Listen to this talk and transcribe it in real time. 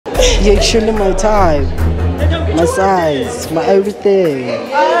You're actually my type, my size, my everything.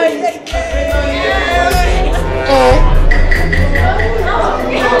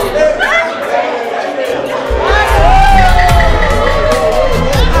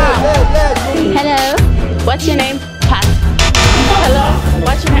 Hello, what's your name? Pat. Hello,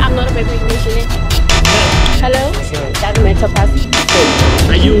 what's your name? I'm not a baby. What's your name? Hello, doesn't matter. Pat.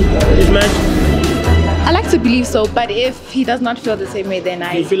 Are you his man? I like to believe so, but if he does not feel the same way, then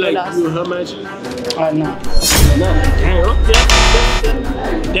I You feel like lost. you her match? No. No.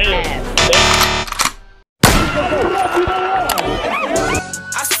 Damn. Damn.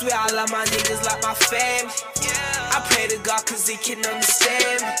 I swear I love my niggas like my fam. I pray to God cause he can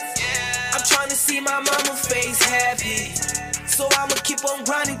understand. I'm trying to see my mama face happy, so I'ma keep on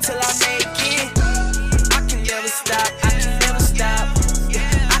grinding till I make it. I can never stop, I can never stop.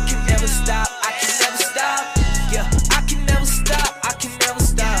 Yeah, I can never stop, I can never stop. Yeah, I can never stop, I can never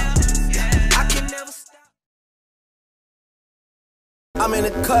stop. Yeah, I can never stop. I'm in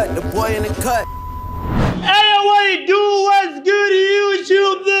the cut, the boy in the cut. Hey, what you do? What's good,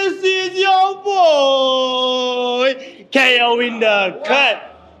 YouTube? This is your boy, KO in the cut.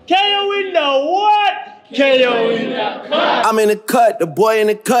 KO in the what? KO in the cut. I'm in the cut, the boy in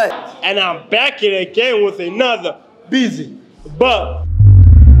the cut. And I'm back in again with another busy but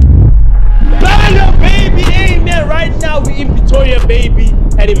banger, baby. Amen. Right now we in Pretoria, baby,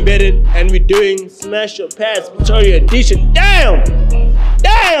 and embedded, and we're doing Smash Your Pass Pretoria edition. Damn!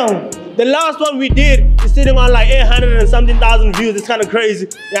 Damn! The last one we did is sitting on like 800 and something thousand views. It's kind of crazy.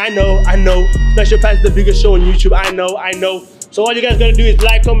 Yeah, I know. Smash Your Pass is the biggest show on YouTube. I know. So all you guys gotta do is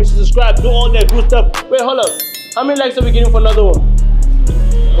like, comment, subscribe, do all that good stuff. Wait, hold up. How many likes are we getting for another one?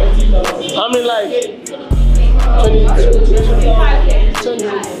 How many likes? 20.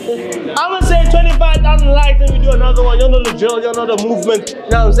 I'm gonna say 25,000 likes and we do another one. You know the drill, you know the movement. You know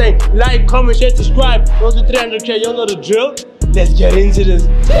what I'm saying? Like, comment, share, subscribe. Go to 300K, you know the drill. Let's get into this.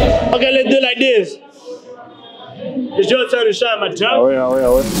 Okay, let's do it like this. It's your turn to shine, my job. Oh yeah.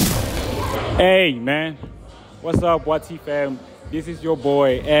 Hey man, what's up, Wati fam? This is your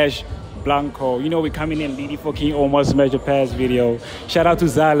boy Ash Blanco. You know we're coming in really fucking almost Smash Your Pass video. Shout out to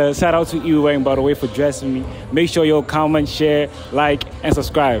Zala, shout out to Ewing by the way for dressing me. Make sure you comment, share, like, and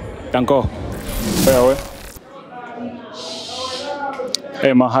subscribe. Danko.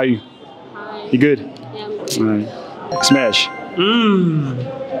 Hey man, how you? Hi. You good? Yeah, I'm good. Alright. Smash.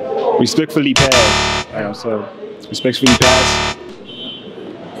 Respectfully pass. Alright, I'm sorry. Respectfully pass.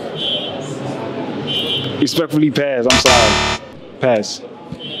 Respectfully pass. I'm sorry. Pass.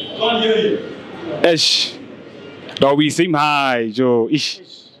 Ish. Dog, we seem high, Joe. Ish.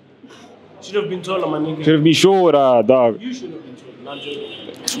 Should have been taller, my nigga. Should have been short, dog. You should have been taller, not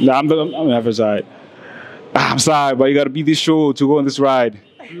joking. Nah, I'm the average side. I'm sorry, but you gotta be this short to go on this ride.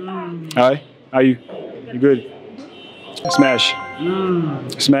 Alright? How you? You good? Smash.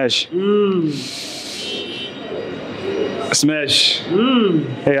 Smash. Smash.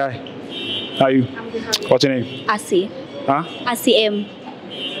 Hey, hi. How you? What's your name? Asi. Huh? ACM.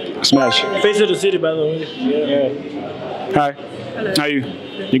 Smash. Face of the city, by the way. Yeah. Hi. Hello. How you?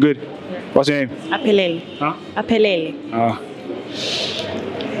 You good? What's your name? Apelele. Huh? Apelele.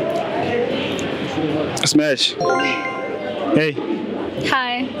 Smash. Hey.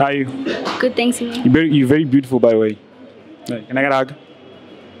 Hi. How are you? Good, thanks. You're very beautiful, by the way. Hey, can I get a hug?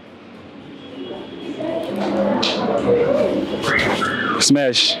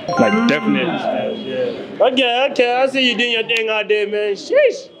 Smash. Like, definitely smash, yeah. Okay. I see you doing your thing out there, man.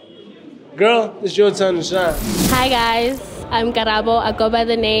 Sheesh. Girl, it's your turn to shine. Hi guys, I'm Karabo. I go by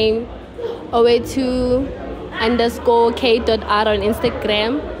the name OA2_K.R on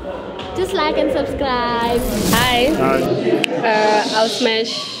Instagram. Just like and subscribe. Hi. I'll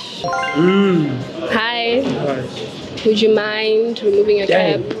smash. Hi. Would you mind removing your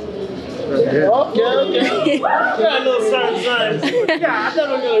cap? Okay. Yeah, no signs. Yeah, I thought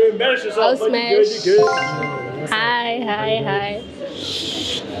we were going to embarrass yourself. I'll smash. You good. Hi.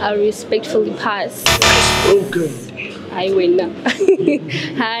 I'll respectfully pass. Okay. I win now.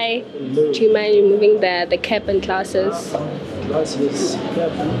 Hi. Do you mind removing the cap and glasses? Glasses.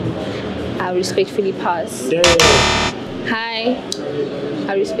 I'll respectfully pass. Damn. Hi.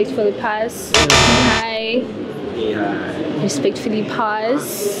 I respectfully pass. Hi. Respectfully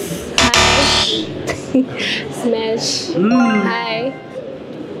pass. Hi. Smash. Hi.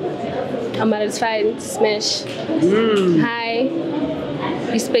 It's fine. Smash. Hi.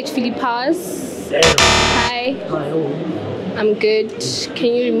 Respectfully pass. Hi. I'm good.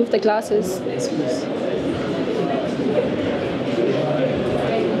 Can you remove the glasses? Yes, please.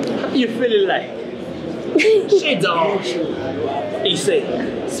 How you feeling like? Shades on. He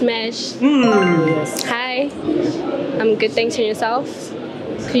said. Smash. Yes. Hi. I'm good, thanks, and yourself?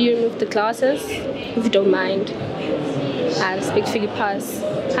 Could you remove the glasses? If you don't mind. I'll speak for you pass.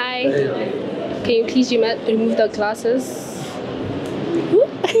 Hi. Can you please remove the glasses?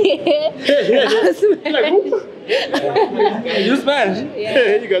 You smash?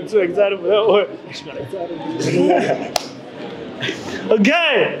 Yeah. You got too excited for that one. She got excited.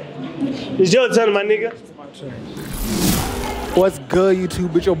 Okay. It's your turn, my nigga. What's good,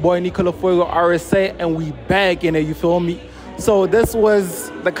 YouTube? It's your boy Nicola Fuego RSA, and we back in it, you feel me? So this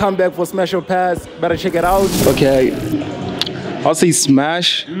was the comeback for Smash or Pass. Better check it out. Okay. I'll say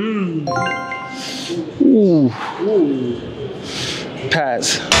smash. Ooh.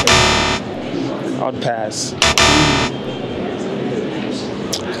 Pass. I'll pass.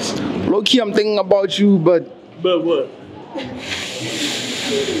 Low key, I'm thinking about you, but. But what?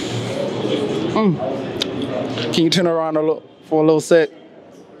 Can you turn around for a little sec?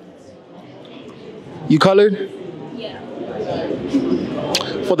 You colored? Yeah.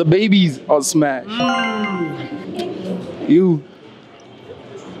 For the babies, I'll smash. You.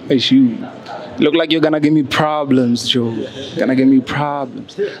 It's you. Look like you're gonna give me problems, Joe. Gonna give me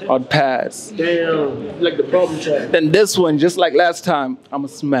problems. I'll pass. Damn. Like the problem child. Then this one, just like last time, I'm a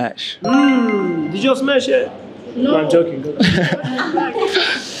smash. Did you smash yet? No. I'm joking.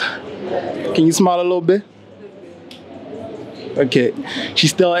 Can you smile a little bit? Okay.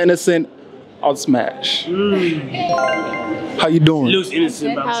 She's still innocent. I'll smash. How you doing? Looks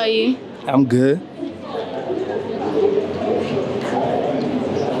innocent. How are you? I'm good.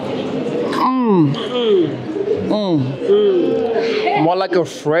 More like a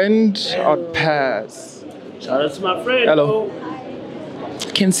friend, I'll pass. Shout out to my friend. Hello.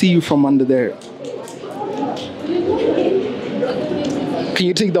 I can see you from under there. Can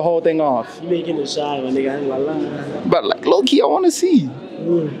you take the whole thing off? You making it shy, my nigga. I ain't gonna lie. But like low key, I want to see.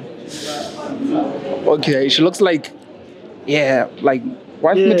 Okay, she looks like, yeah, like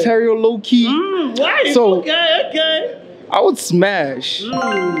wife material low key. Wife. So Okay. I would smash.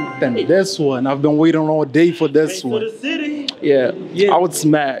 Then this one, I've been waiting all day for this For one. the city. Yeah, I would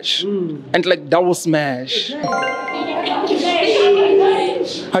smash. And like double smash.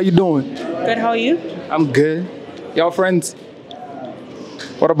 How you doing? Good, how are you? I'm good. Y'all friends?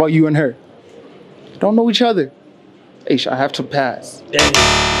 What about you and her? Don't know each other. Ish, I have to pass.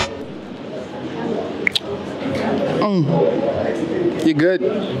 You good?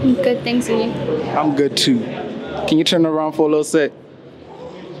 I'm good, thanks, and you? I'm good too. Can you turn around for a little sec?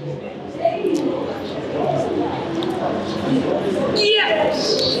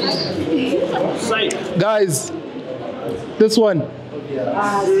 Guys, this one.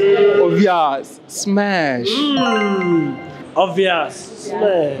 Obvious. Smash. Obvious.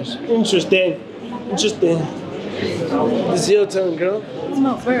 Smash. Interesting. It's your turn, girl.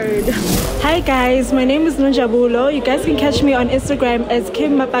 My word. Hi guys, my name is Nunjabulo. You guys can catch me on Instagram as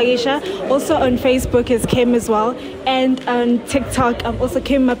Kim Mapagisha. Also on Facebook as Kim as well. And on TikTok, I'm also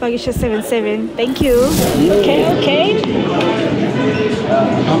Kim Mapagisha77. Thank you. Okay.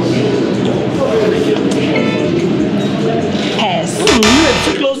 Pass.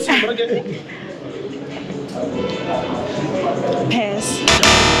 Too close. Okay. Pass.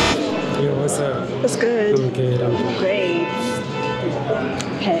 Yo, what's up? What's good? I'm good. I'm good. Great.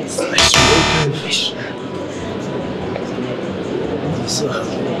 Pass.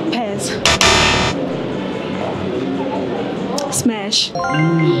 Pass. Smash.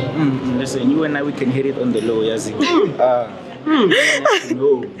 Listen, you and I, we can hit it on the low, Yazzie.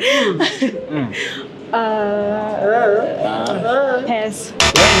 No. Pass.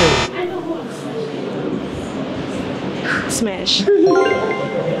 Smash.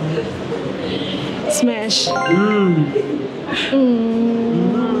 Smash.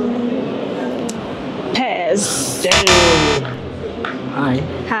 Pass. Hi.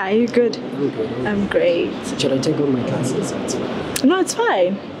 Hi, you good? I'm good. I'm great. Should I take off my glasses? No, it's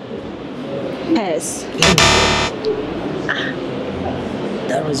fine. Pass.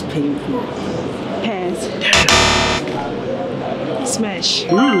 That was painful. Pass. Smash.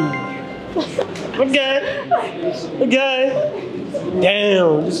 Okay.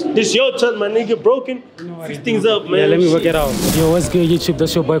 Damn. This your turn, my nigga. Broken. Fix things up, man. Yeah, let me work it out. Yo, what's good, YouTube?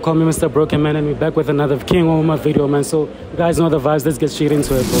 That's your boy, call me Mr. Broken Man, and we're back with another King on my video, man. So, you guys know the vibes. Let's get straight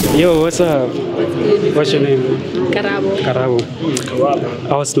into it, bro. Yo, what's up? What's your name? Karabo.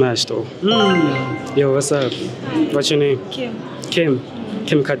 I was smashed, though. Yo, what's up? What's your name? Kim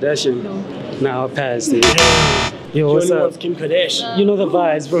Kardashian. No. Nah, I'll pass, dude. Yo, what's up? Kim Kardashian. You know the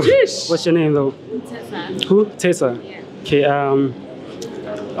vibes, bro. What's your name, though? Tessa. Who? Tessa. Yeah. Okay,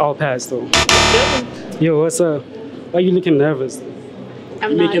 I'll pass, though. Yo, what's up? Why are you looking nervous?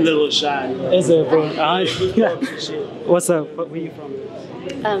 I'm making a not. little shy. Is it, bro? What's up? Where you from?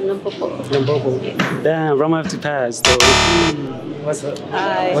 Limpopo. Limpopo. Damn, Rama have to pass, though. What's up?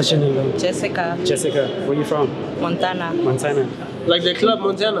 Hi. What's your name, bro? Jessica. Jessica. Where you from? Montana. Montana. Like the club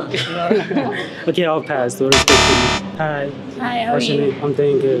Montana. Okay, I'll pass, though. Respectfully. Hi. Hi, how What's are your you? name? I'm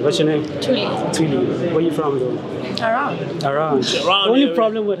doing good. What's your name? Tuli. Tuli. Where you from, though? Around. Around. The only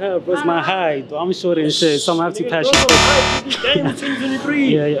problem with her was my height, though. I'm short and shit, so I'm gonna have to pass you.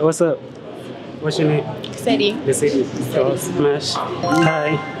 Yeah. What's up? What's your name? Sadie. The city. Oh, smash.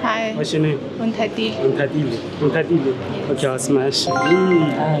 Hi. Hi. What's your name? Untati. Untadile. Untadile. Okay, I'll smash.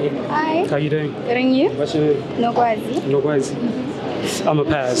 Hi. Hi. How you doing? Good and you? What's your name? Nogwazi. Nogwazi. I'm a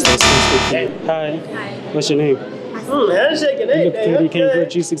pass. That's Hi. Hi. What's your name? Handshaking, You look pretty. Can you go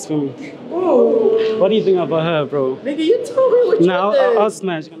G6 for me? What do you think about her, bro? Nigga, you told me what you Nah, I'll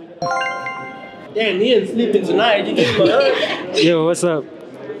smash. Damn, he ain't sleeping tonight. You get my Yo, what's up?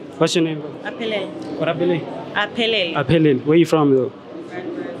 What's your name, bro? Apele. What Apele? Apele. Apele. Where you from, though?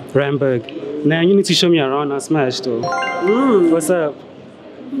 Ramberg. Now you need to show me around. I'll smash, though. What's up?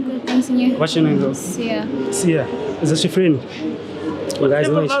 Good, thanks and you? What's your name, though? Sia. Sia. Is this your friend? You guys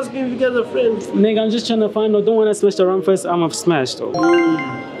know each- asking if you guys are friends. Nigga, I'm just trying to find out. Don't want to smash the round first. I'm a smash, though.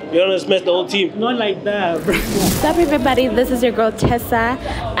 You want to smash the whole team? Not like that, bro. What's up, everybody? This is your girl Tessa.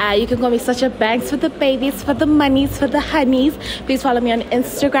 You can call me such a bangs for the babies, for the monies, for the honeys. Please follow me on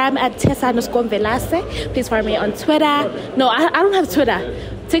Instagram at Tessa_Velase. Please follow me on Twitter. No, I don't have Twitter.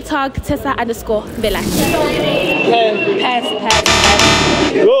 TikTok, Tessa_Velase. Pass.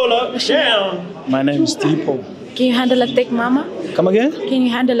 Roll up, down. My name is Tipo. Can you handle a thick mama? Come again? Can you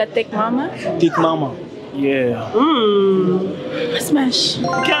handle a thick mama? Thick mama. Yeah. Smash.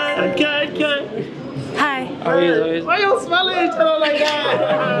 Okay. Hi. Why you smiling at each other like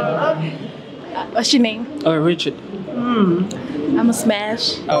that? What's your name? Oh, Richard. I'm a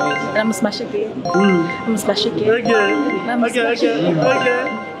smash. And I'm a smash again. I'm a smash again. Okay.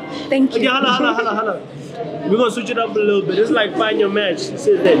 Thank you. Okay, hold on. We're gonna switch it up a little bit. It's like find your match.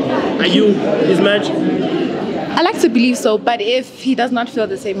 Says that. Are you his match? I like to believe so, but if he does not feel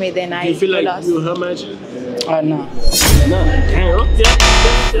the same way, then I You feel like lost. you her match? No. No.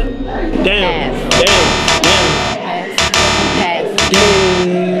 Damn. Damn. Pass.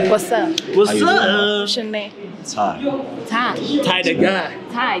 What's up? What's up? What's your name? Ty. Ty. Ty the guy.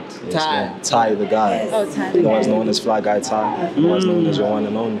 Ty. Ty the guy. Oh, Ty. Otherwise known as Fly Guy Ty. Otherwise known as your one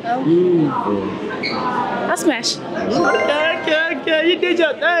and only. I'll smash. Okay. You did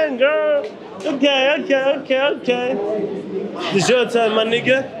your thing, girl. Okay. It's your turn, my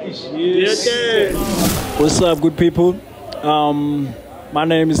nigga. Your turn. What's up, good people? My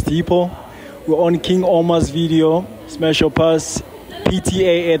name is Tipo. We're on King Omar's video. Smash your pass.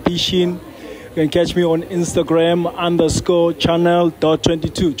 PTA edition. You can catch me on Instagram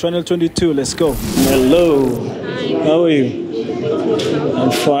 _channel.22. Channel 22. Let's go. Hello. How are you? I'm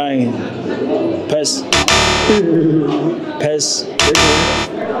fine. Pass.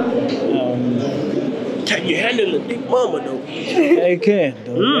 Can you handle a big mama though? I can.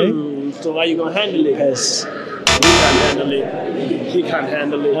 So how you gonna handle it? Pass. He can't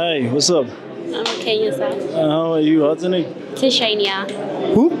handle it. Hi, what's up? I'm okay, yourself. How are you? What's your name? Tashania.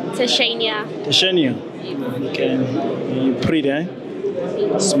 Who? Tashania. Tashania. Okay. You pretty, eh?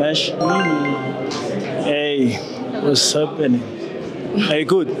 Smash. Hey, what's happening? Hey,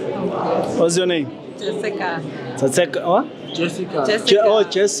 good. What's your name? Jessica. What? Jessica.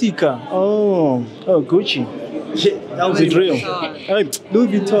 Jessica. Oh, Gucci. That was it real. Hey, Louis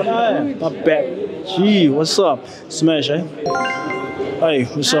Vuitton. Not bad. Gee, what's up? Smash, eh? Hey,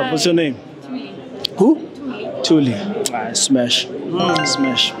 what's up? What's your name? Who? Tuli. Smash.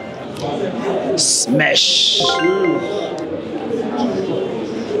 Smash.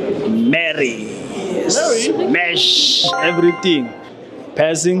 Mary. Smash. Everything.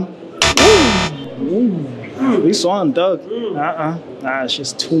 Passing. This one, dog.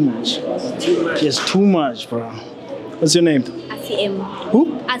 She's too much. She's too much, bro. What's your name? ACM. Who?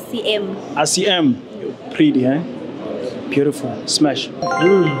 ACM. ACM. You're pretty, eh? Beautiful. Smash.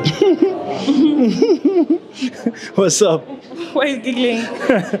 What's up? Why are you giggling?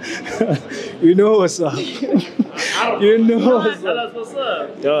 You know what's up. You know what's Tell up. us what's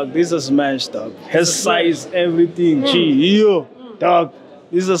up. Dog, this is a smash, dog. Her size, everything. Gee, yo. Dog,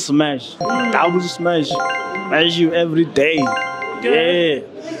 this is a smash. Double smash. Smash you every day. Yeah.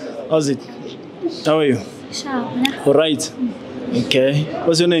 How's it? How are you? All right. Okay.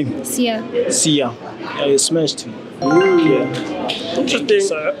 What's your name? Sia. Sia. Yeah, you smashed too. Yeah.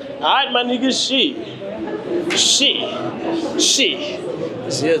 Interesting. Alright, my nigga, she.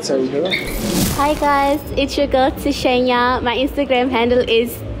 It's your turn, girl. Hi guys, it's your girl Tishenya. My Instagram handle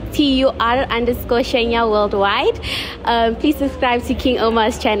is TUR_Shenya worldwide. Please subscribe to King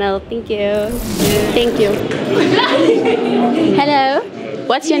Omar's channel. Thank you. Thank you. Hello.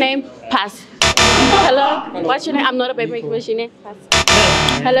 What's your name? Pass. Hello. What's your name? I'm not a baby. What's your name? Pass.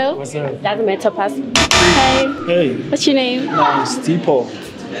 Hello. What's up? Doesn't matter. Pass. Hi. Hey. What's your name? It's Deepo.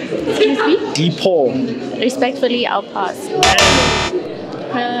 Excuse me? Deepo. Respectfully, I'll pass.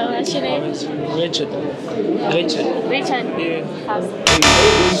 Hello. What's your name? Richard. Richard. Yeah. Pass.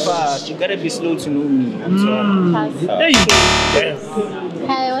 Going fast. You gotta be slow to know me. I'm sorry. Pass. There you go.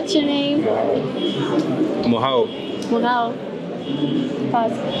 Hi. What's your name? Mohau. Mugao.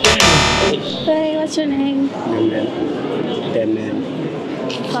 Pass. Hey, what's your name? Deadman.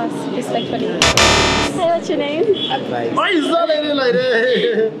 Pass. Respectfully. Hey, what's your name? Advice. Why you sounding it like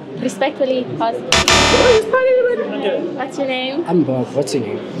that? Respectfully. Pass. What's your name? I'm Bob. What's your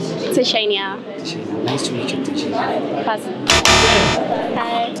name? Tishanya. Nice to meet you, Tishanya. Pass.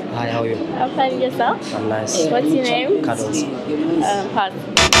 Hi. Hi, how are you? I'm fine. Yourself? I'm nice. What's your name? Cuddles. Pass.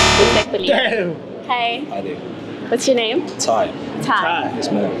 Respectfully. Damn. Hi. Hi there. What's your name? Ty. Ty. Yes,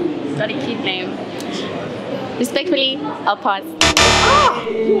 ma'am. Got a cute name. Respectfully, I'll pass.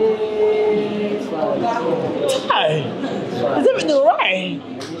 Ty. Is everything right?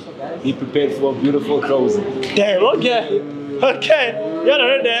 Be prepared for a beautiful closing. Damn, okay. Okay. Y'all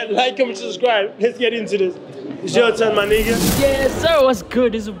heard that. Like, comment, subscribe. Let's get into this. It's your turn, my nigga. Yes, sir. What's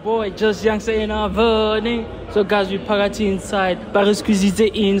good? It's your boy, Just Young saying our burning. So, guys, we party inside.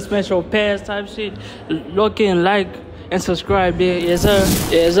 Parisquisite in, special pairs type shit. Lock in, like, and subscribe there. Yes, sir.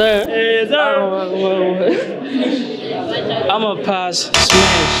 Yes, sir. Yes, sir. I'm a pass.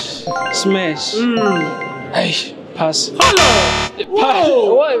 Smash. Hey, pass. Hold up. Pass.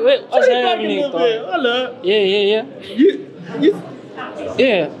 Whoa. Wait. What's Turn it back a happening? little bit. Hold up. Yeah.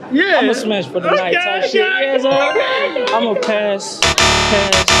 Yeah. I'm a smash for the night type shit. Yes, sir. I'm a pass,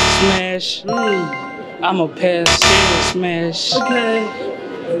 smash. I'm a pass, smash. Okay.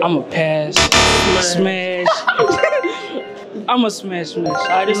 I'm a pass, smash. I'm a smash.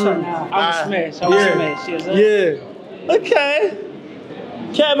 Alright, this one now. I'm a smash. I'm a smash. Yes, sir. Yeah. Okay.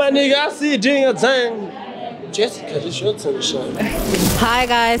 Okay, my nigga, I see you doing your thing. Jessica, it's your turn to shine. Hi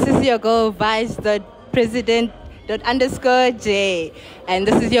guys, this is your girl Vice.President._J, and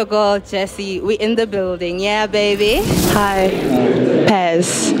this is your girl Jessie. We in the building, yeah, baby. Hi,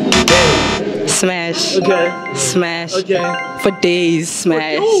 pass, smash, okay, smash, okay, for days,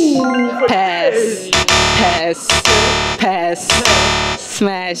 smash, pass,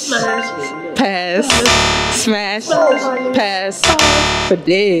 smash, pass, smash, pass, for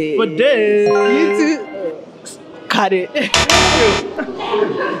days. For days. You too. Cut it.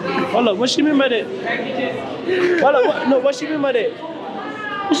 Hold up, what she mean by that? Hold up, what she mean by that?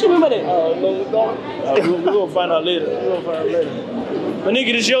 What she mean by that? We're gonna find out later. My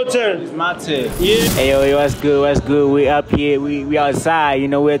nigga, it's your turn. It's my turn. Yeah. Hey, yo, what's good? We up here, we outside, you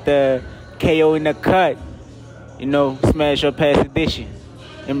know, with the KO in the cut. You know, Smash or Pass edition.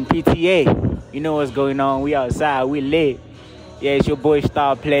 And PTA, you know what's going on. We outside, we lit. Yeah, it's your boy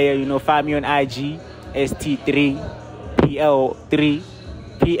Star Player, you know, find me on IG. ST3PL3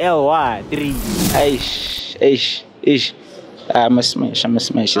 PLY3. Ish. I'm a smash. It's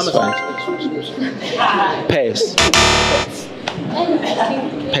fine. Pass.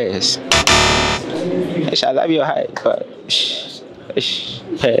 Ish, I love your height, but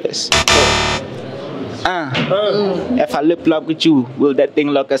pass. If I lip lock with you, will that thing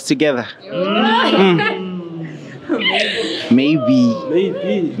lock us together? Maybe.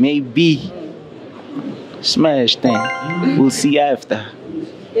 Smash thing. We'll see after.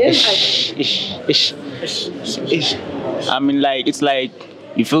 Ish. I mean, like, it's like,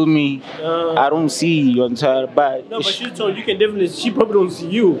 you feel me? I don't see you on her, but. No, but she told you can definitely, she probably don't see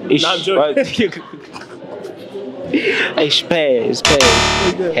you. Ish. Nah, I'm joking. Ish, pass.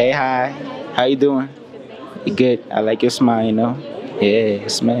 Hey, hi. How you doing? You good? I like your smile, you know? Yeah,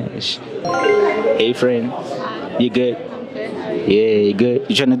 smash. Hey, friend. You good? Yeah, you good?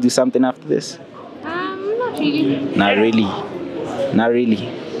 You trying to do something after this? Not really.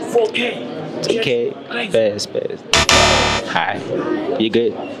 4K. Okay. Pass. Hi. You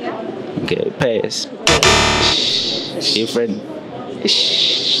good? Okay, pass. Hey, friend.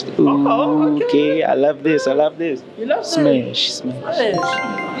 Ooh, okay. I love this. You love Smash.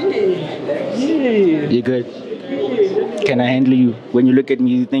 Yeah. You good? Can I handle you? When you look at me,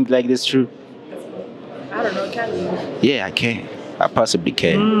 you think like this true? I don't know, can you? Yeah, I can. I possibly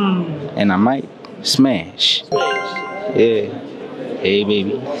can. And I might. Smash. Yeah. Hey,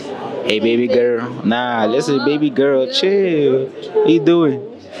 baby. Hey, baby girl. Nah, listen, baby girl, chill. How you doing?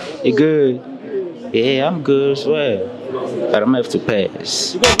 You good? Yeah, I'm good, swear. But I'm gonna have to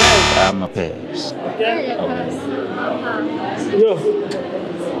pass. I'm gonna pass. Yo.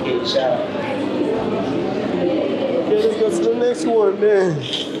 Okay, let's go to the next one, man.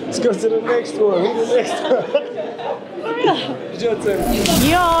 Let's go to the next one. Who's the next one? It's your turn.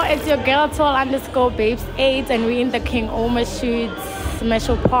 Yo, it's your girl tall_babes8 and we in the King Omar shoots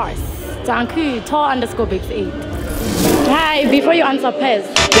special pass. Thank you, tall_babes8. Hi, before you answer, Pez.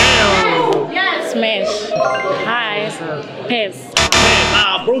 Damn. Smash. Hi. Pez.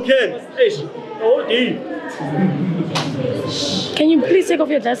 Ah, broken. Hey, oh, deep. Can you please take off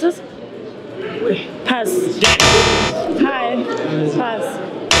your glasses? Pass. Hi. Pass.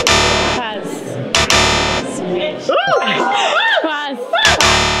 Pass. Smash. Pass.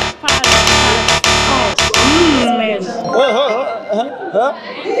 Pass. Smash.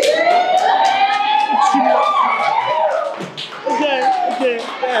 Okay.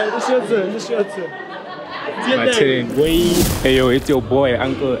 Yeah, this your turn. My turn. Hey yo, it's your boy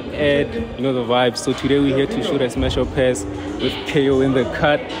Uncle Ed. You know the vibes. So today we're here to shoot a special pass with KO in the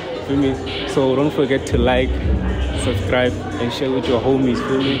cut. Feel me? So don't forget to like, subscribe, and share with your homies.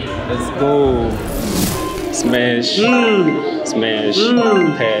 Feel me? Let's go. Smash. Smash.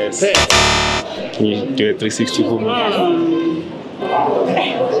 Pass. Can you do a 360 for me?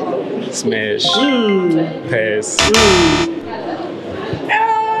 Smash. Pass.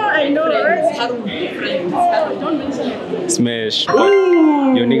 I know, right? Smash.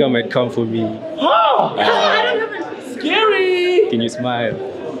 Your nigga might come for me. Scary. Can you smile?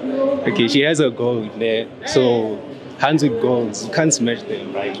 Okay, she has a goal there. So hands with goals, you can't smash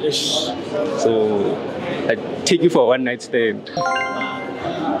them, right? So I take you for a one night stand.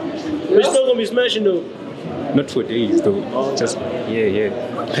 We're still gonna be smashing though. Not for days though. Just yeah.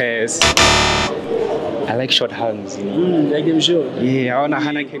 Pass. I like short hands, you know. Like them short. Yeah, I wanna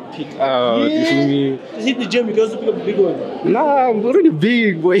hand I can pick out. You feel me? Just hit the gym, you can also pick up a big one. Nah, I'm already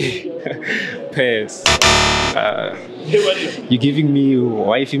big, boy. Pass. You're giving me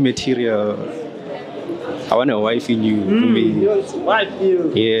wifey material. I want a wife in you. For me. You want to wife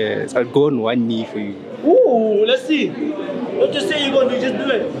you? Yes, I'll go on one knee for you. Ooh, let's see. Don't just say you're gonna do, just do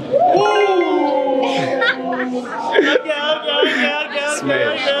it. Ooh.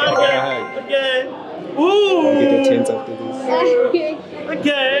 Okay. Ooh. Get a chance after this.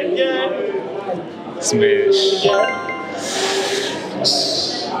 Okay. Smash.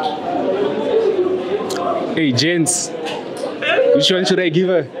 Hey, gents. Which one should I give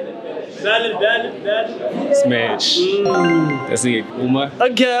her? Valid. Smash. That's it, Uma.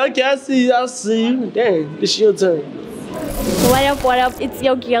 Okay, I see you. Dang, it's your turn. What up? It's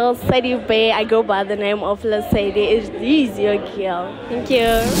your girl, Sadie Bay. I go by the name of La Sadie. It is your girl. Thank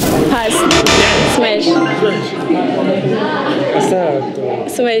you. Pass. Smash. What's up?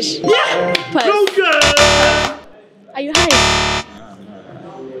 Smash. Yeah! Pass. Are you high?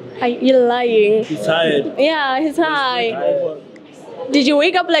 You're lying. He's tired. Yeah, he's high. Did you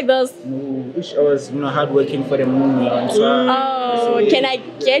wake up like this? No, wish I was hardworking for the moon. Oh, can I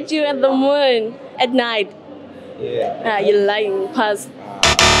get you at the moon at night? Yeah. You're lying. Pass.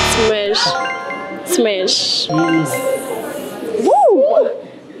 Smash. Woo!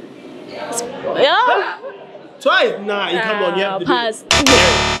 Yeah. Twice? Nah, you come on, you have to pass.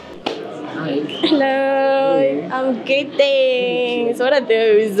 Hello, I'm good, thanks. What are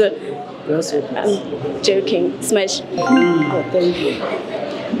those? I'm joking. Smash. Oh, thank you.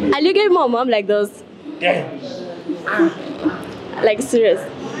 I look at my mom like those. Damn. Like serious.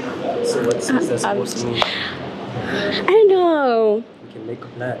 So what's that supposed to mean? I don't know. We can make a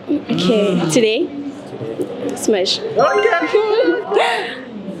plan. Okay, today? Smash. Okay.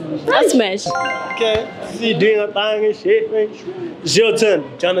 I'll smash. Okay. See you doing a thing and shit, man. It's your turn,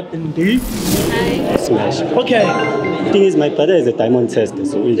 Jonathan D. Hi. Smash. Okay. The thing is, my brother is a diamond tester,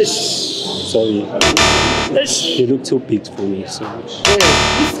 so sorry. You look too big for me, so. You're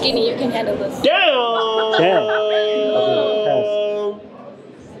skinny, you can handle this. Damn.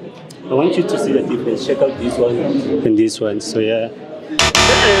 I want you to see the difference. Check out this one and this one. So yeah.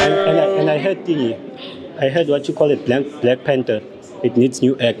 And I heard I heard what you call it, Black Panther. It needs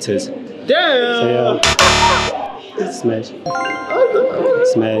new actors. Damn. So yeah. Smash.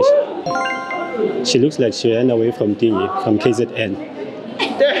 She looks like she ran away from from KZN.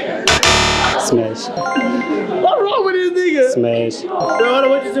 Damn. Smash. What's wrong with this nigga? Smash. Wait, hold on,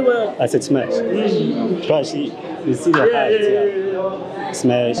 what you say, man? I said smash. But you see the height. Yeah.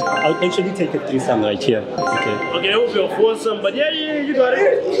 Smash. I'll actually take a threesome right here. Okay. Okay, it will be a foursome, but yeah, you got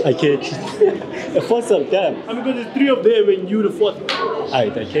it. Okay. A foursome, damn. I mean, because there's three of them and you the fourth. I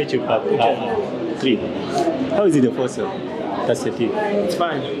catch you, but 3. How is it the first one? That's the thing. It's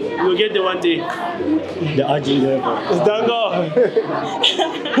fine. You'll get the one day. The RG level. It's Dango.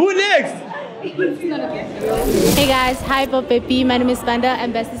 Who next? Hey guys, hi Baby, my name is Vanda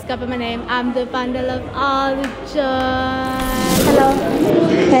and best discover my name. I'm the bundle of all the joy. Hello.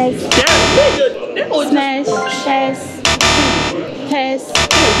 Test. Smash. Test. Test.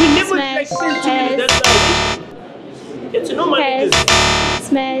 We never Smash. Test. Get to know my niggas.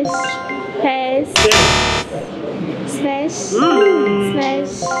 Smash. Test. Smash. Smash.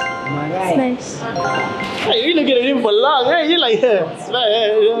 Smash. Hey, you looking at him for long, hey? You like,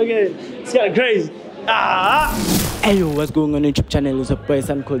 okay. It's kind of crazy. Hey yo, what's going on YouTube channel? It's a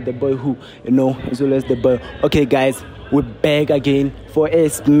person called the boy who, you know, as well as the boy. Okay guys, we're back again for a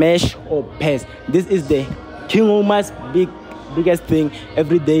smash or pass. This is the King Omar's biggest thing.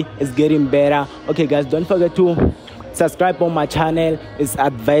 Every day is getting better. Okay guys, don't forget to subscribe on my channel. It's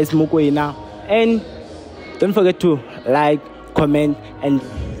Advice Mukwena. And don't forget to like, comment and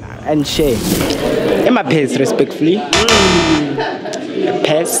share. Emma pass respectfully.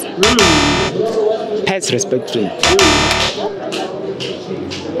 Pass. Pass respectfully.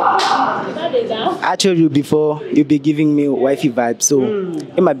 I told you before, you'll be giving me wifey vibes, so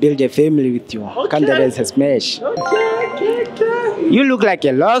Emma build a family with you. Can't that as a smash? Okay. You look like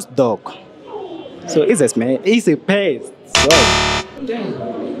a lost dog. So it's a smash. It's a pass. So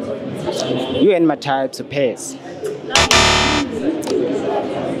you and my type to pass.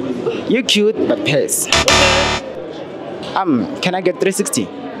 You're cute, but pass. Can I get 360?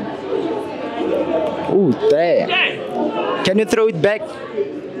 Ooh, there. Can you throw it back?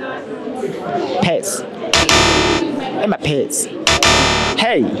 Pass. I'm a pass.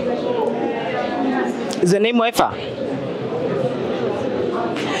 Hey. Is the name Wefa?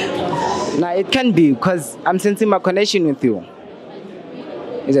 Nah, it can be because I'm sensing my connection with you.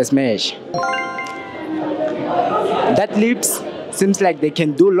 It's a smash. That lips seems like they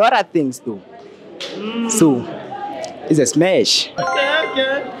can do a lot of things too. So, it's a smash.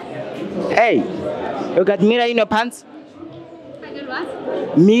 Okay. Hey, you got mirror in your pants? I got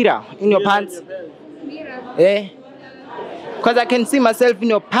what? Mirror in your pants? Mirror. Eh? Because I can see myself in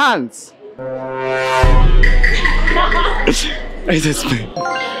your pants. It's a smash.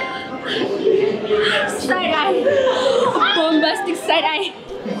 Side eye. Bombastic side eye.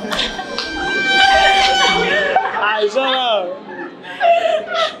 Alright, shut up.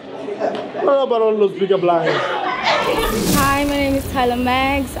 What about all those bigger blinds? Hi, my name is Tyler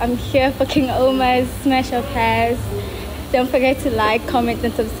Mags. I'm here for King Omar's Smash or Pass. Don't forget to like, comment,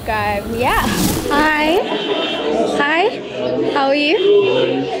 and subscribe. Yeah. Hi. Hi. How are you?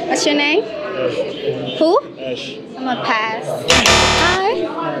 What's your name? Who? Ash. I'm a pass.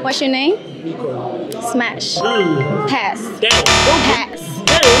 Hi. What's your name? Smash. Pass. Pass.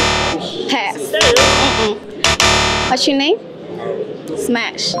 Pass. What's your name?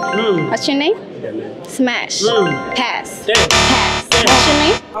 Smash. What's your name? Smash. Pass. Pass. What's your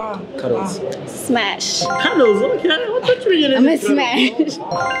name? Cuddles. Smash. Cuddles, okay. What the tree? I'm a smash.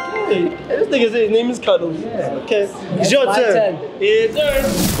 Okay. This nigga said his name is Cuddles. Okay. It's your turn. It's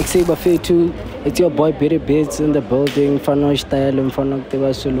yours. It's your boy Bitty Bits in the building. Fano Style, Fano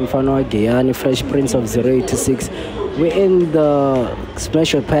Tevasulu, Fano Guyani, Fresh Prince of 086. We're in the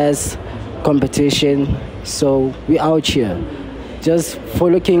Smash or Pass competition, so we're out here. Just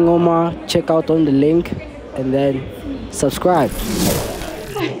follow King Omar, check out on the link, and then subscribe.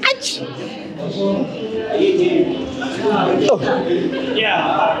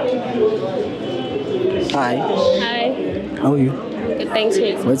 Yeah. Hi. Hi. How are you? Good, thanks.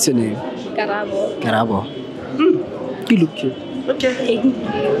 What's your name? Karabo. Karabo. You look cute. Okay.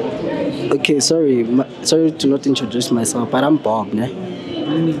 Okay, sorry to not introduce myself, but I'm Bob, ne?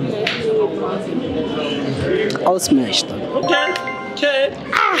 I'll smash though. Okay.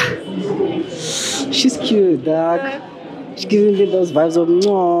 She's cute, dog. She's giving me those vibes of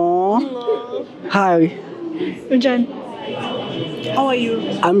mwah. Hi. Unjan, how are you?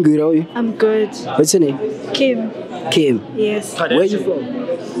 I'm good, how are you? I'm good. What's your name? Kim. Kim. Yes. Where are you from?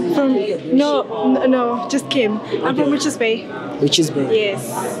 No, just Kim. I'm from Richards Bay. Richards Bay? Yes.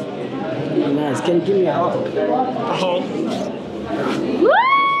 Nice. Can you give me a hug?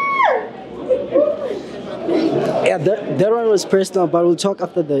 Yeah, that one was personal, but we'll talk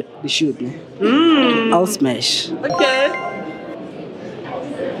after the shoot, man. I'll smash. Okay.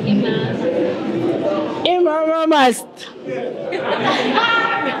 Imam must.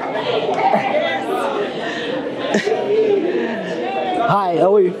 Hi,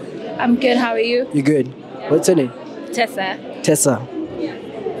 how are you? I'm good. How are you? You good? What's your name? Tessa. Tessa.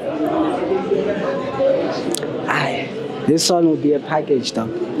 Hi. This one will be a package, though.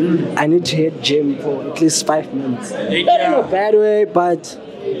 I need to hit gym for at least 5 minutes. Not in a bad way, but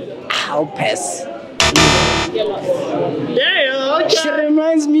I'll pass. Damn, She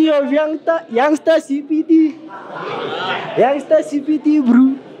reminds me of youngster CPT. Youngster CPT,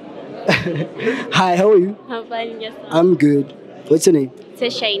 bro. Hi, how are you? I'm fine, yes. I'm good. What's your name?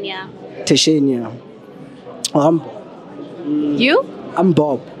 Tashania. Tashania. Oh, I'm Bob. You? I'm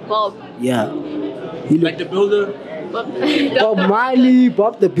Bob. Bob. Yeah. You look like the builder? Bob Marley,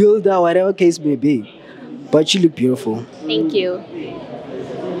 Bob the Builder, whatever case may be. But you look beautiful. Thank you.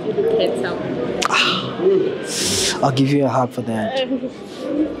 Handsome. I'll give you a hug for that.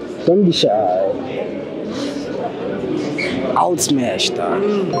 Don't be shy. I'll smash that.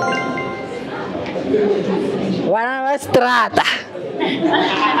 Wanna strata.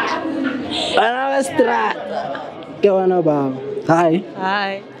 Wanna strata. Get one about. Hi.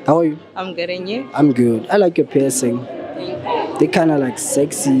 Hi. How are you? I'm good, and you? I'm good. I like your piercing. They kind of like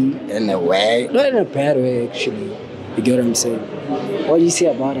sexy in a way. Not in a bad way, actually. You get what I'm saying? What do you say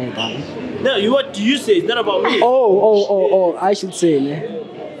about it, man? No, what do you say? It's not about me. Oh, I should say, man.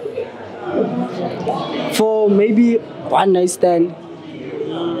 For maybe one night stand,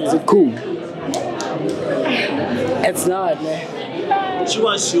 is it cool? It's not, man. She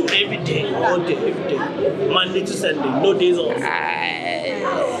wants you every day, all day, every day. Monday to Sunday, no days off.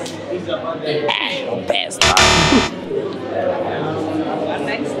 Best.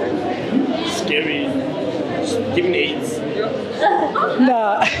 Scary. Giving AIDS.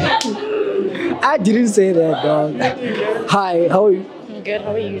 Nah. I didn't say that, dog. Hi, how are you? I'm good.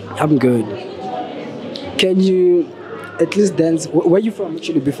 How are you? I'm good. Can you at least dance? Where are you from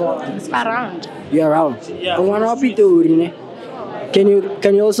actually before? Around. You're around? Yeah. Can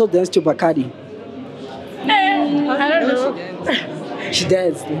you also dance to Bacardi? I don't know. She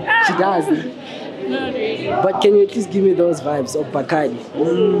danced. She does. Not really. But can you at least give me those vibes of Bacardi?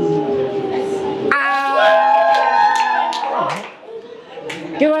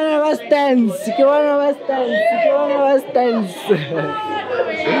 Give one of us dance. Give one of us dance. Give one of us dance.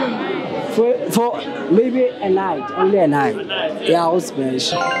 For maybe a night, only a night. Yeah, I'll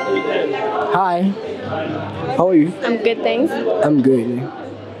smash. Hi. How are you? I'm good, thanks. I'm good.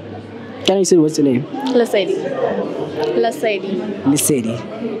 Can I say what's your name? Lasadi. Lisedi.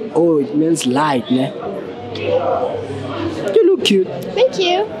 Oh, it means light, ne? You look cute. Thank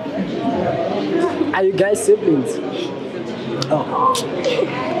you. Are you guys siblings? Oh.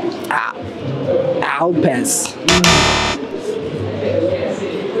 I'll pass.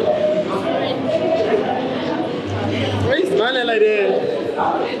 Why are you smiling like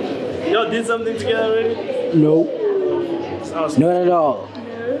that? Y'all did something together already? No. Not at all.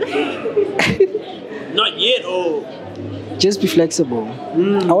 Not yet, oh. Just be flexible.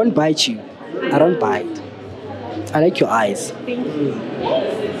 I won't bite you. I don't bite. I like your eyes. Thank you.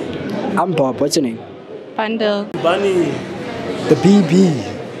 I'm Bob. What's your name? Bundle. Bunny. The BB.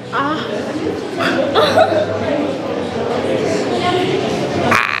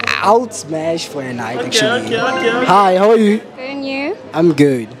 I'll smash for a night, actually. Okay. Hi, how are you? Good, and you? I'm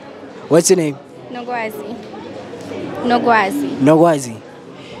good. What's your name? Nogwazi. Nogwazi.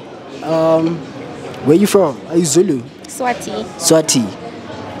 Where you from? Are you Zulu? Swati. Swati.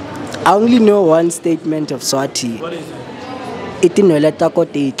 I only know one statement of Swati. What is it? Itinoleta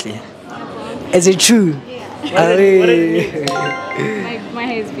kotetle. Is it true? My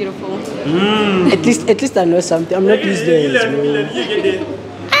hair is beautiful. At least I know something. I'm not used to it.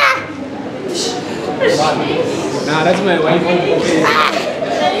 Nah, that's my wife.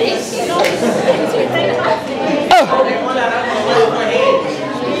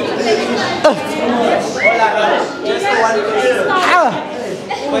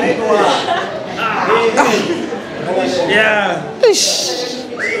 Yeah.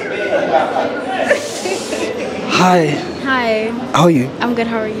 Hi. Hi. How are you? I'm good.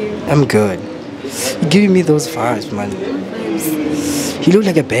 How are you? I'm good. You're giving me those vibes, man. You look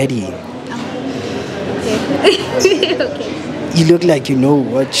like a baddie. Okay. You look like you know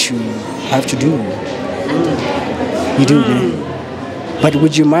what you have to do. You do, man. But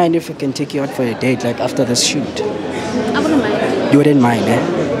would you mind if I can take you out for a date, like after this shoot? I wouldn't mind. You wouldn't mind, eh?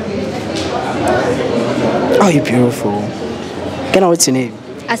 Oh, you're beautiful. Can I what's your name?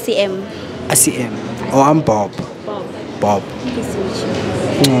 ACM. ACM. Oh, I'm Bob. Bob. Nice to meet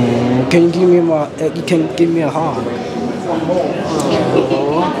you. Can you give me more? You can give me a hug.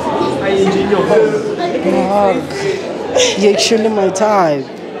 Hug. You're actually my type,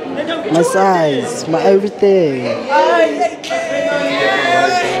 my size, my everything.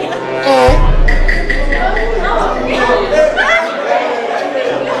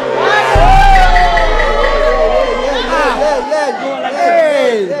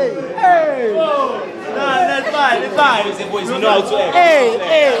 boys, you know how to act. Hey,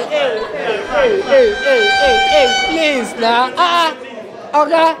 please now.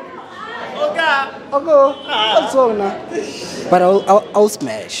 Okay. What's wrong now? But I'll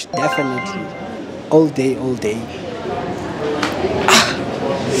smash, definitely. All day.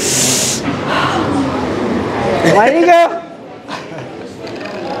 There you go.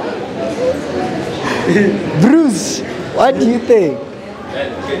 Bruce, what do you think?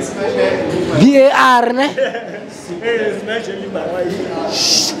 VAR, ne?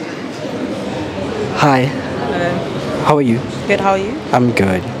 Hi. Hello. How are you? Good, how are you? I'm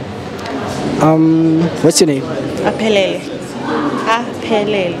good. What's your name? Apelele.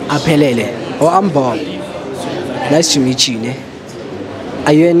 Apelele. Oh, I'm Bob. Nice to meet you, ne?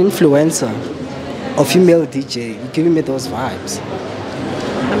 Are you an influencer or female DJ? You're giving me those vibes.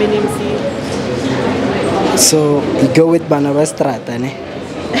 I'm an MC. So you go with Banawastrata, ne?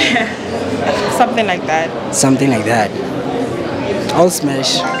 Something like that. Something like that. I'll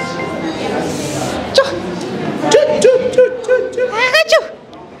smash.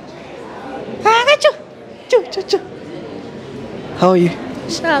 How are you?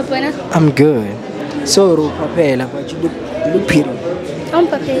 I'm good. So, Papela, but you look pretty. I'm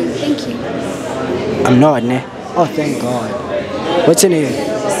Papela, thank you. I'm not, ne? Oh, thank God. What's your name?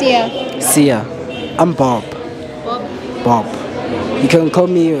 Sia. I'm Bob. Bob. You can call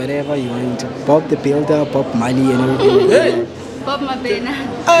me whatever you want. Bob the Builder, Bob Mali, and everything. Hey. Bob Mabena.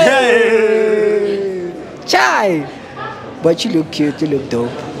 Hey! Chai! But you look cute, you look dope.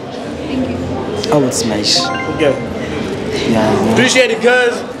 Thank you. I would smash. Okay. Yeah. Appreciate it,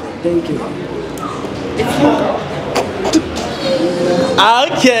 cuz. Thank you.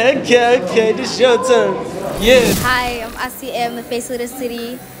 Okay. This is your turn. Yeah. Hi, I'm ACM, the face of the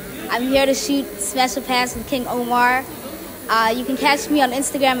city. I'm here to shoot Special Pass with King Omar. You can catch me on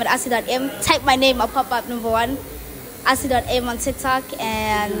Instagram at asi.m. Type my name, I'll pop up #1. asi.m on TikTok,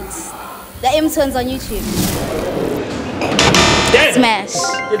 and the M Twins on YouTube. Damn. Smash.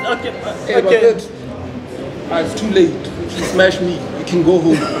 Okay. It's too late. You smash me. You can go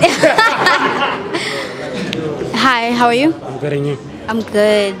home. Hi, how are you? I'm good, and you? I'm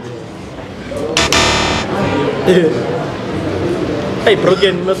good. Hey,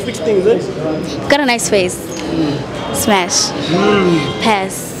 broken, you must fix things, eh? Got a nice face. Smash.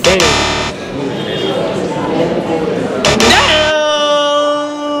 Pass. Down.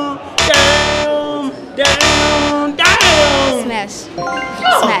 Smash.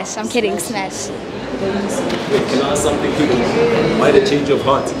 Smash. I'm kidding. Smash. Can I ask something quick? Why the change of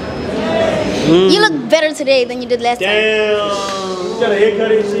heart? You look better today than you did last time. Damn. You got a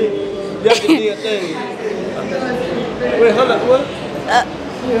haircut and shit. You have to do your thing. Wait, hold up. What?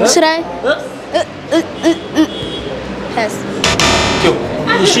 Should I? Pass.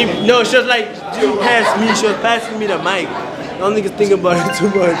 She was like, you passed me. She was passing me the mic. I don't think it's thinking about it too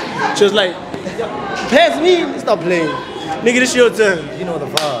much. She was like, pass me. Stop playing. Nigga, this your turn. You know the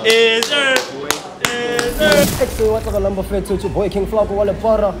vibe. Yes, sir. What's the number to boy King Flako wale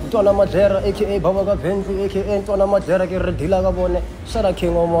para Tona Madera aka Baba Bentley aka Tona Madera ke re dila ka bone Shara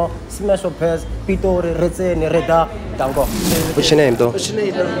King Omar Smash or Pass Pitori Retseni Reda Dango. What's your name though? What's your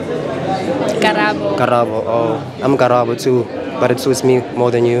name though? Karabo. Oh, I'm Karabo too, but it suits me more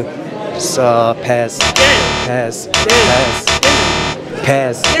than you. So Pass.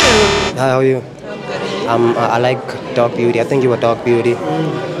 How are you? I like Dark Beauty. I think you were Dark Beauty.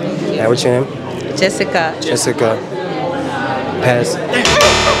 Yeah, what's your name? Jessica. Pass.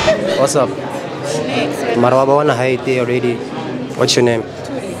 What's up? Marwaba wanna hide there already. What's your name?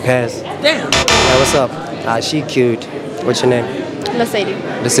 Pass. Damn. Hey, what's up? She cute. What's your name?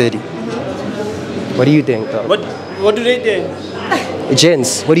 Lasedi. What do you think though? What do they think?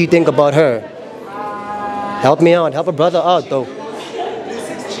 Jens, what do you think about her? Help me out. Help a brother out though.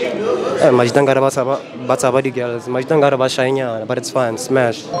 Majitangara Batsabadi girls, Majitangara Bashainya, but it's fine,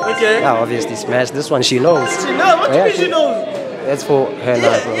 smash. Okay. Yeah, obviously smash. This one she knows. She knows? What do you mean she knows? That's for her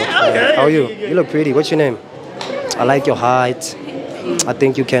now, bro. Yeah, okay. How are you? You look pretty. What's your name? I like your height. I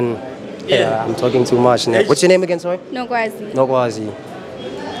think you can. Yeah, I'm talking too much now. What's your name again, sorry? Nogwazi.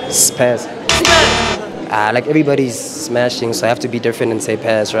 Pass. Like everybody's smashing, so I have to be different and say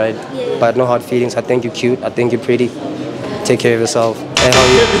pass, right? Yeah. But no hard feelings. I think you're cute. I think you're pretty. Take care of yourself. Hey, how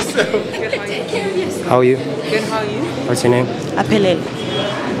are you? How are you? Good, how are you? What's your name? Apelele.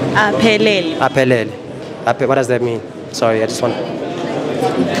 What does that mean? Sorry, I just want.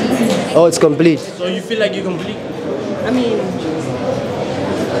 Oh, it's complete. So you feel like you're complete?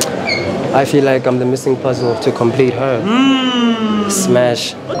 I feel like I'm the missing puzzle to complete her.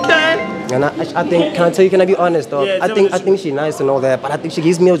 Smash. Okay. And I think, can I tell you, can I be honest though? Yeah, I think she's nice and all that, but I think she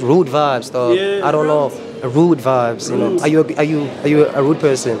gives me those rude vibes though. Yeah, I don't know. rude vibes. You know, are you a rude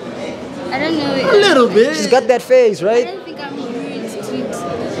person? I don't know. A little bit. She's got that face, I right? don't think I'm rude, sweet.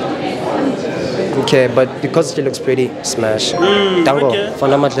 Okay, but because she looks pretty, smash. Tango, okay.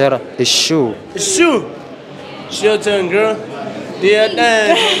 Fana Madera, the shoe. The shoe. It's your turn, girl. Do your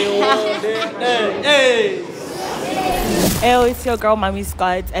thing. Hey. Hey, it's your girl Mommy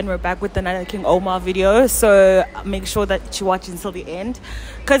Scott, and we're back with another King Omar video. So make sure that you watch until the end,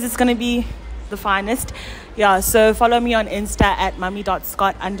 because it's gonna be the finest. Yeah, so follow me on Insta at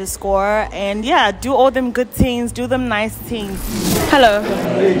mommy.scott_, and yeah, do all them good things, do them nice things. Hello.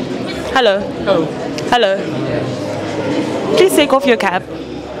 Hello. Oh. Hello. Please take off your cap.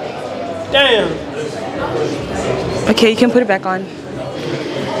 Damn. Okay, you can put it back on.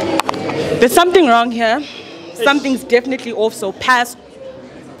 There's something wrong here. Something's definitely off, so pass.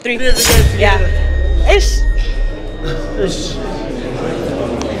 3. Yeah. Ish. Ish.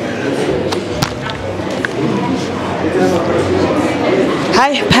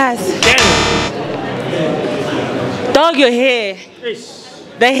 Hi, pass. Dog, your hair. Ish.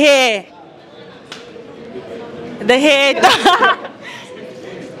 The hair. The hair.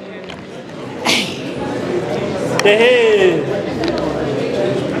 The hair.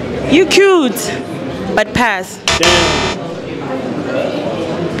 You cute, but pass. Damn.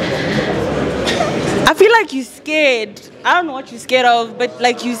 I feel like you scared. I don't know what you're scared of, but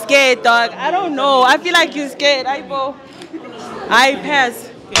like you scared, dog. I don't know. I feel like you scared. I pass.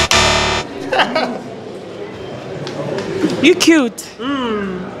 You cute.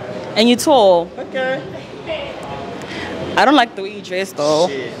 And you tall. Okay. I don't like the way you dress though.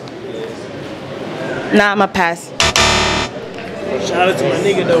 Shit. Nah, I'm a pass. Shout out to my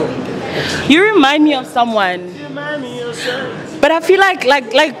nigga though. You remind me of someone. You remind me of someone. But I feel like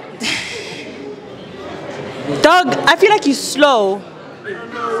dog, I feel like you're slow.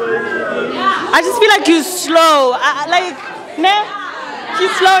 I just feel like you're slow. Nah? You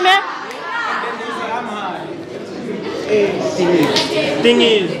slow, nah? Thing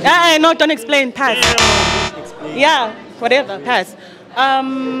is. No, don't explain. Pass. Yeah, whatever. Pass.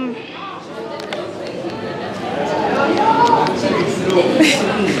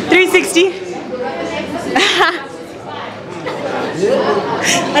 360.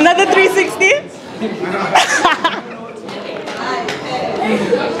 Another 360.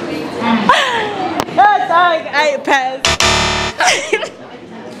 I pass.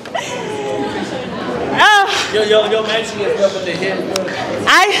 Yo, matching it up with the head.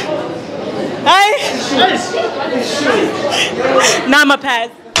 Nah, I'm a pass.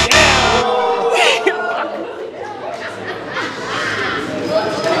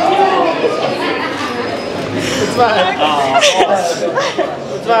 It's fine.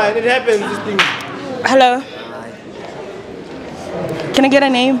 It's fine. It happens. This thing. Hello. Can I get a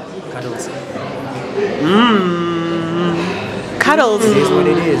name? Cuddles. Cuddles. It is what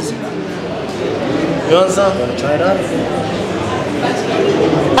it is. You want some? Wanna try it out?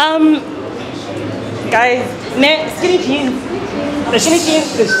 Guys, skinny jeans. Skinny jeans.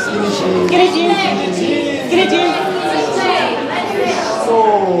 Skinny jeans. Skinny jeans.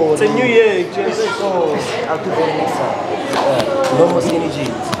 Oh, it's a new year. I'll do better next time. No more skinny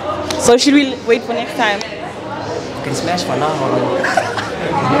jeans. So should we wait for next time? You can smash for now.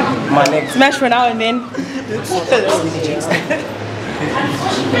 My next. Smash for now and then. Skinny jeans.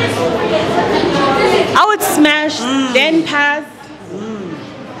 I would smash, then pass.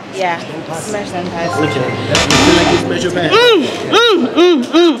 Yeah, smash, then pass. Okay. You feel like you smash your pass?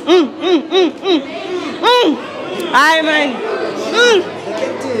 Aye, man.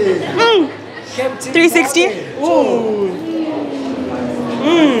 360.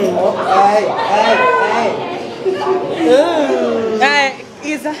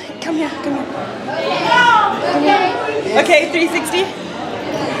 Come here. Okay, 360.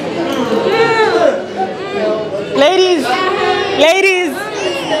 Ladies.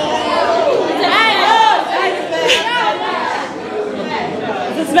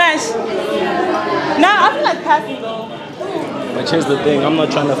 It's a smash. Nah, I feel like passing though. But here's the thing, I'm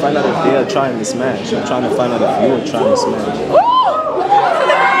not trying to find out if they are trying to smash. I'm trying to find out if you are trying to smash.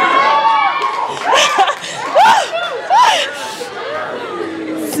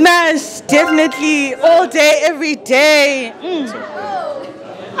 Smash, definitely, all day, every day.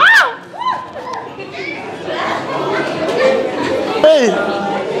 Hey.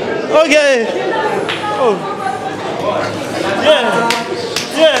 Okay. Oh.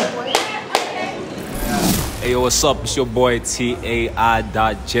 Yeah. Hey, yo, what's up? It's your boy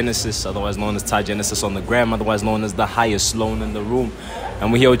TAI.Genesis, otherwise known as Ty Genesis on the gram, otherwise known as the highest loan in the room.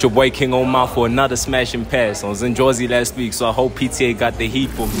 And we're here with your boy King Omar for another smashing pass. I was in Jersey last week, so I hope PTA got the heat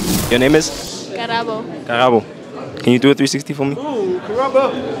for me. Your name is? Karabo. Karabo. Can you do a 360 for me? Ooh,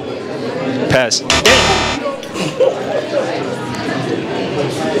 Karabo. Pass.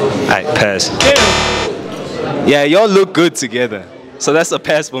 Alright, pass. Yeah, y'all look good together. So that's a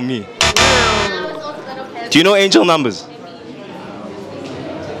pass for me. Do you know angel numbers?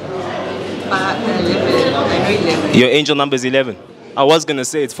 Your angel number is 11. I was gonna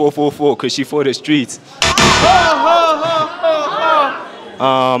say it's 444 because she for the streets.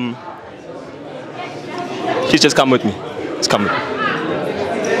 Please just come with me. Just come with me.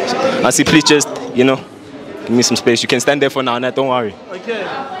 I see, please just, you know, give me some space. You can stand there for now, don't worry. Okay.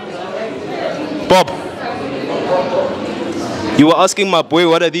 Bob, you were asking my boy,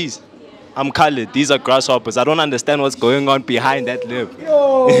 what are these? I'm Khalid. These are grasshoppers. I don't understand what's going on behind that lip. Do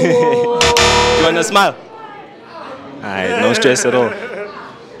you want to smile? Alright, no stress at all.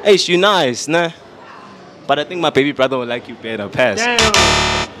 Hey, you nice, nah? But I think my baby brother will like you better. Pass.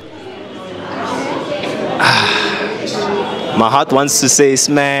 My heart wants to say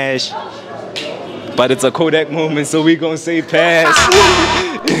smash, but it's a Kodak moment, so we gonna say pass.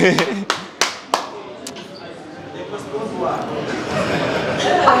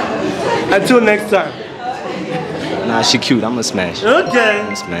 Until next time. Nah, she cute. I'm gonna smash. Okay.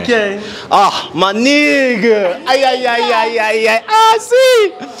 I'm smash. Okay. Ah, my nigga. Ay. Ah,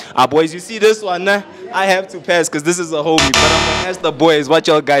 see. Ah, boys, you see this one, nah? I have to pass because this is a homie, but I'm gonna ask the boys what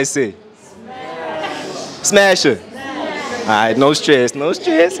y'all guys say. Smash her. Alright, no stress, no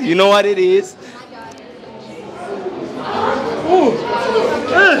stress. You know what it is.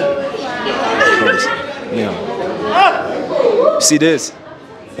 Yeah. See this?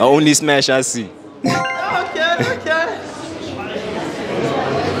 The only smash I see. Okay.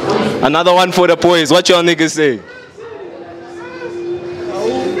 Another one for the boys. What y'all niggas say?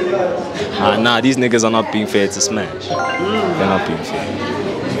 Nah, these niggas are not being fair to smash. They're not being fair.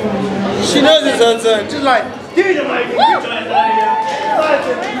 She knows it's answer. She's like, give me the mic.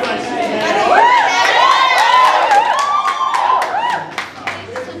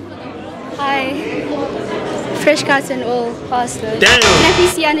 Hi. Fresh cuts and all pasta. Damn. Can I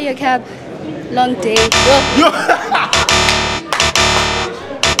please see under your cab? Long day.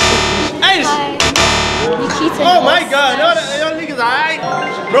 Hey. Hi. Nikita. Oh my God. Y'all niggas are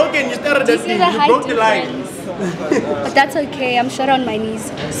broken. You started that thing. You broke the line. But that's okay. I'm short on my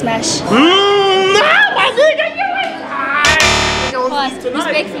knees. Smash. My nigga. Pass.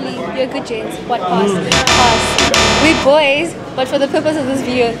 Respectfully, you're a good gent. What pass? Pass. We're boys, but for the purpose of this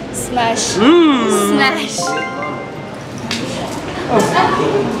video, smash. Smash.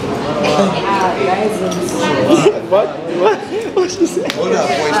 What she said? Hold up,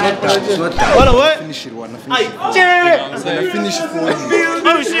 boy, it's not done. It's not done. Hold on, what? Finish it, one. I'm gonna finish it for you.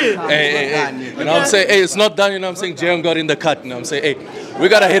 Oh shit. Hey. You know what I'm saying? Hey, it's not done, you know what I'm saying? Jam got in the cut, you know what I'm saying? Hey, we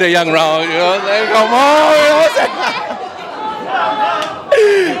gotta hit a young round, you know what I'm saying? Come on, you know what I'm saying?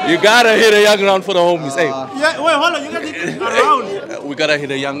 You gotta hit a young round for the homies, hey. Yeah, wait, hold on, you gotta hit a round. We gotta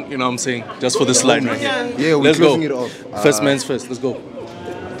hit a young, you know what I'm saying? Just for this line right here. Yeah, we're Let's closing go. it off. First man's first, let's go.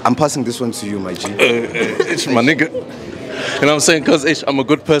 I'm passing this one to you, my G. It's my nigga. You know what I'm saying? Because I'm a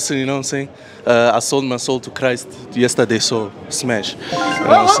good person, you know what I'm saying? I sold my soul to Christ yesterday, so smash. You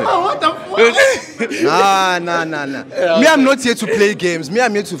know what I'm saying? Nah. Me, I'm not here to play games. Me,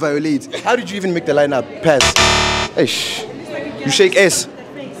 I'm here to violate. How did you even make the lineup? Pass. Hey, shh. You shake S.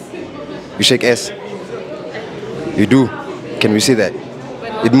 You shake S. You do. Can we see that?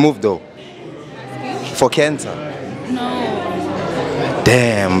 It moved though. For cancer. No.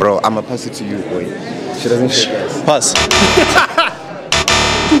 Damn, bro. I'ma pass it to you, boy. She doesn't shake S. Pass.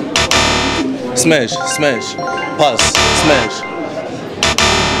 Smash. Pass. Smash.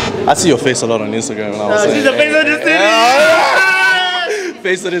 I see your face a lot on Instagram. And I was She's the face of the city.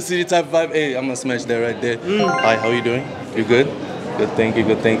 Face of the city type vibe. Hey, I'm gonna smash that right there. Hi, how you doing? You good? Good, thank you.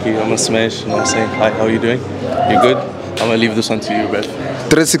 I'm gonna smash. You know what I'm saying? Hi, how you doing? You good? I'm gonna leave this one to you, bro.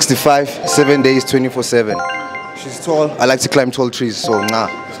 365, 7 days, 24/7. She's tall. I like to climb tall trees, so nah.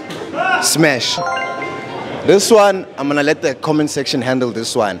 Smash. This one, I'm gonna let the comment section handle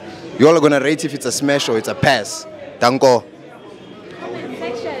this one. You all are gonna rate if it's a smash or it's a pass. Danko.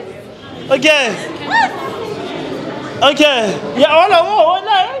 Okay. Yeah, hold on.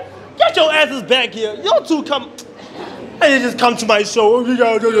 Get your asses back here. Y'all two come. Hey, just come to my show.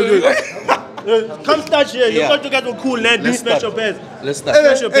 Come start here. You guys were cool, man. Do special pairs. Let's start.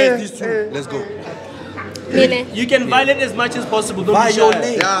 Special pairs, these two. Let's go. You can violate as much as possible. Don't be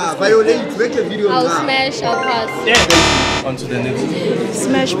shy. Yeah, violate. Make a video I'll now. smash, I'll pass. Yeah. On to the next.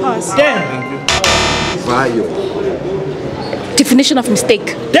 Smash pass. Damn. Thank you. Definition of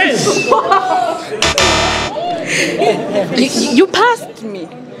mistake. Damn. You passed me.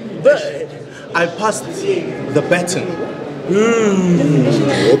 I passed the baton.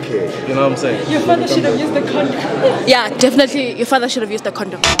 Okay. You know what I'm saying? Your father should have used the condom. Yeah, definitely. Your father should have used the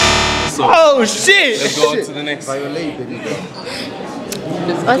condom. So, oh shit! Let's go on to the next. Violate, baby girl.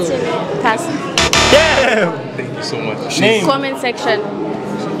 What's your name? Pass. Damn! Thank you so much. Name. Comment section.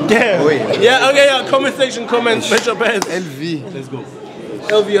 Damn. Wait. Yeah, okay, yeah. Comment section, comment, special pass. LV. Let's go.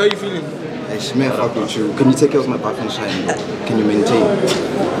 LV, how you feeling? Hey, Shmeh, fuck with you. Can you take care of my back and shine? Can you maintain?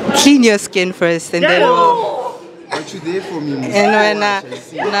 Clean your skin first and then Aren't you there for me, Miss? and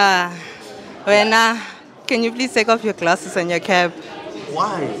when can you please take off your glasses and your cap?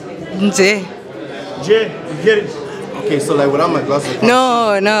 Why? Nje. Jay, you get it? Okay, so like without my glasses.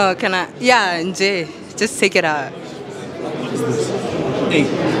 No, can I? Yeah, Nje. Just take it out. Hey.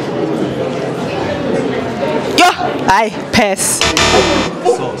 Yo, I pass.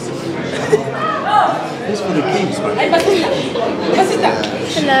 Sauce. This for the kids, man.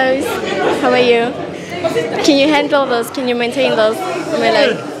 Hello, how are you? Can you handle those? Can you maintain those? I mean,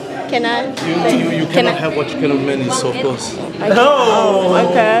 like, can I? You cannot have what you cannot manage, so of course. Oh,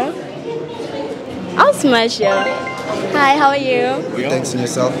 okay. I'll smash you. Hi, how are you? Good, thanks, and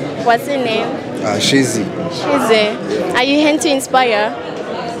yourself? What's your name? Shizzy. Shizzy. Are you here to inspire?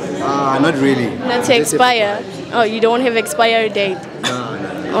 Not really. Not to expire? Oh, you don't have expiry date?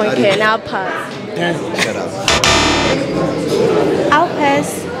 No. Okay, now pass. Shut up. I'll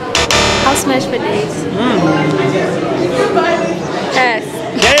pass. I'll smash for days. Pass.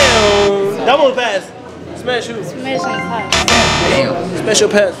 Damn! Double pass. Smash who? Smash and pass. Damn. Special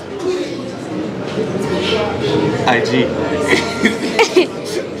pass. IG.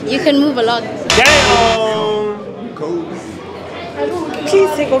 You can move a lot. Damn!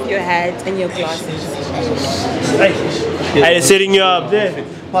 Please take off your hat and your glasses. Hey, I'm setting you up there.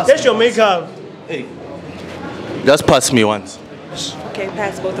 That's your makeup. Hey. Just pass me once. Okay,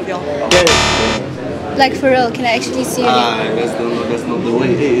 pass both of y'all. Like for real, can I actually see your name? That's not the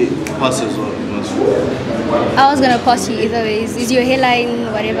way. Hey, pass as well. I was gonna pass you either ways. Is your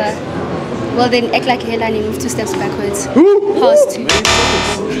hairline whatever? Well then act like a hairline and move 2 steps backwards. Pass 2.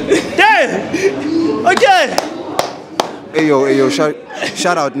 Damn! Okay! Hey yo, shout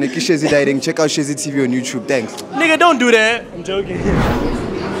out Nikki Shizzy Dieting. Check out Shizzy TV on YouTube. Thanks. Nigga, don't do that. I'm joking.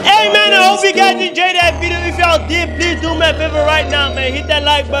 Hey man, I hope you guys enjoyed that video. If y'all did, please do me a favor right now, man. Hit that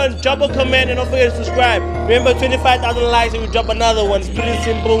like button, drop a comment, and don't forget to subscribe. Remember, 25,000 likes and we drop another one. It's pretty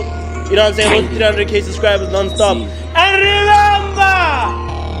simple. You know what I'm saying? 300k subscribers non-stop. And remember,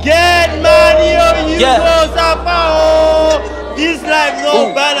 get money or you go suffer. This life no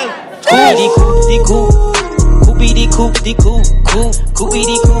balance. Coopy the coop.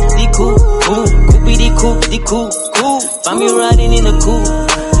 Find me riding in the coupe,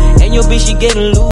 and your bitch she getting loose.